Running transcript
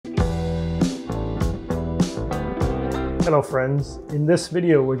Hello friends, in this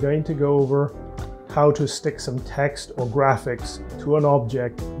video we're going to go over how to stick some text or graphics to an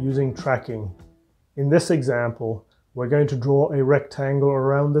object using tracking. In this example, we're going to draw a rectangle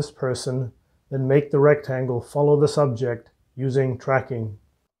around this person, then make the rectangle follow the subject using tracking.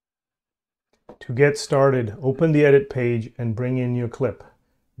 To get started, open the edit page and bring in your clip.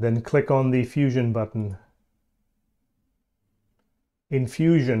 Then click on the Fusion button. In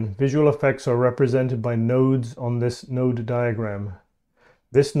Fusion, visual effects are represented by nodes on this node diagram.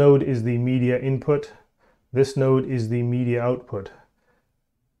 This node is the media input. This node is the media output.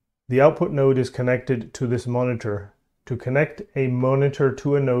 The output node is connected to this monitor. To connect a monitor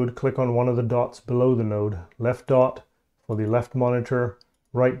to a node, click on one of the dots below the node. Left dot for the left monitor,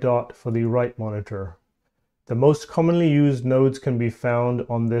 right dot for the right monitor. The most commonly used nodes can be found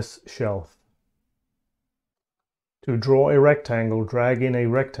on this shelf. To draw a rectangle, drag in a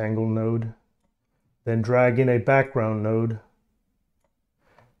rectangle node, then drag in a background node,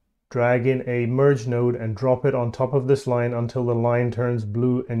 drag in a merge node and drop it on top of this line until the line turns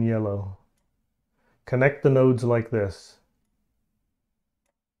blue and yellow. Connect the nodes like this.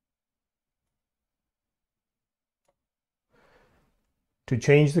 To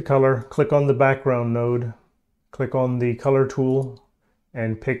change the color, click on the background node, click on the color tool,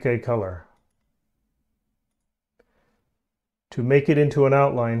 and pick a color. To make it into an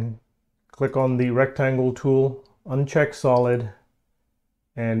outline, click on the rectangle tool, uncheck solid,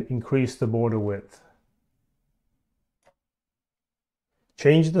 and increase the border width.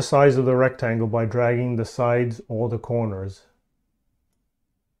 Change the size of the rectangle by dragging the sides or the corners.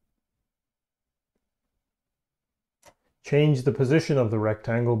 Change the position of the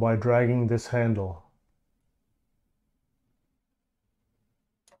rectangle by dragging this handle.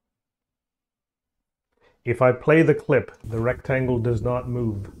 If I play the clip, the rectangle does not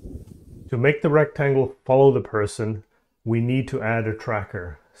move. To make the rectangle follow the person, we need to add a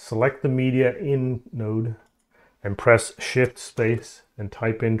tracker. Select the Media In node and press Shift Space and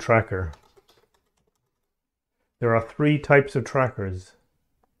type in tracker. There are three types of trackers.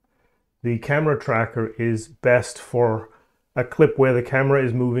 The camera tracker is best for a clip where the camera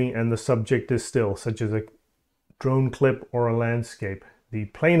is moving and the subject is still, such as a drone clip or a landscape. The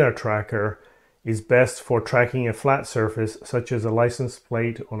planar tracker is best for tracking a flat surface, such as a license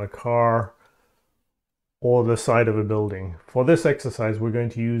plate on a car or the side of a building. For this exercise, we're going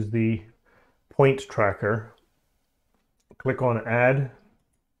to use the point tracker. Click on Add.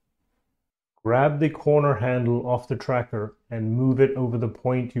 Grab the corner handle off the tracker and move it over the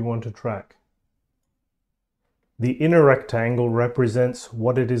point you want to track. The inner rectangle represents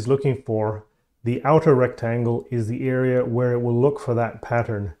what it is looking for. The outer rectangle is the area where it will look for that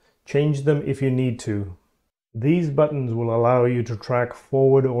pattern. Change them if you need to. These buttons will allow you to track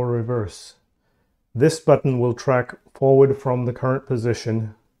forward or reverse. This button will track forward from the current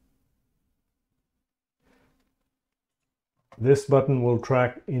position. This button will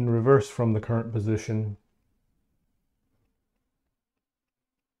track in reverse from the current position.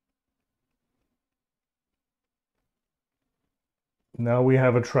 Now we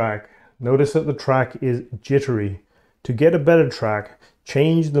have a track. Notice that the track is jittery. To get a better track,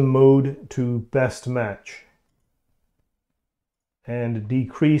 change the mode to best match and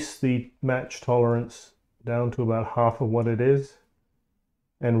decrease the match tolerance down to about half of what it is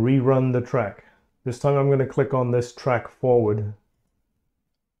and rerun the track. This time I'm going to click on this track forward.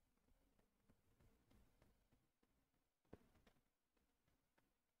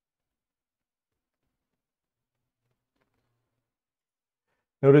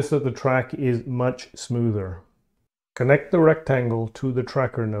 Notice that the track is much smoother. Connect the rectangle to the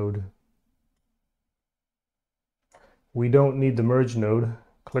tracker node. We don't need the merge node.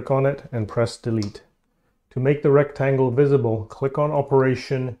 Click on it and press delete. To make the rectangle visible, click on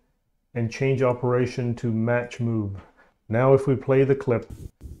Operation and change Operation to Match Move. Now if we play the clip,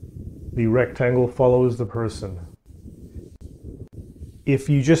 the rectangle follows the person. If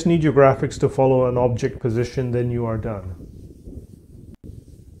you just need your graphics to follow an object position, then you are done.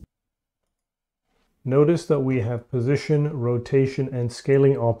 Notice that we have position, rotation, and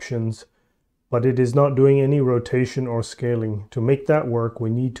scaling options, but it is not doing any rotation or scaling. To make that work, we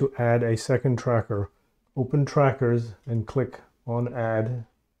need to add a second tracker. Open Trackers and click on Add.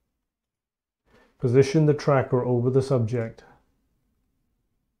 Position the tracker over the subject.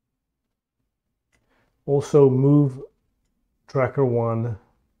 Also move Tracker 1.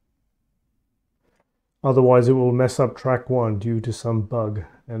 Otherwise it will mess up Track 1 due to some bug,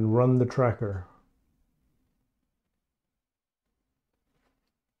 and run the tracker.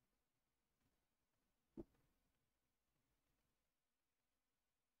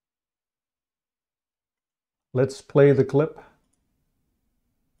 Let's play the clip.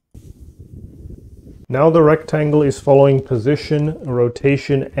 Now the rectangle is following position,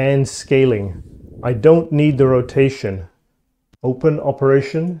 rotation, and scaling. I don't need the rotation. Open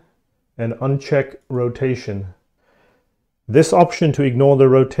operation and uncheck rotation. This option to ignore the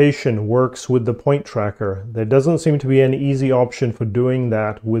rotation works with the point tracker. There doesn't seem to be an easy option for doing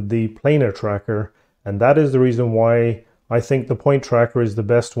that with the planar tracker, and that is the reason why I think the point tracker is the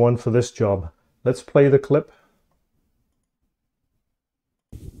best one for this job. Let's play the clip.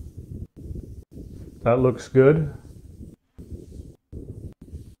 That looks good.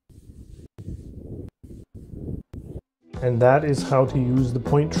 And that is how to use the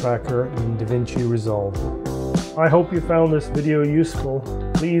point tracker in DaVinci Resolve. I hope you found this video useful.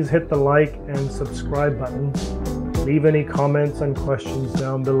 Please hit the like and subscribe button. Leave any comments and questions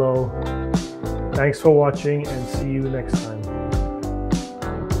down below. Thanks for watching and see you next time.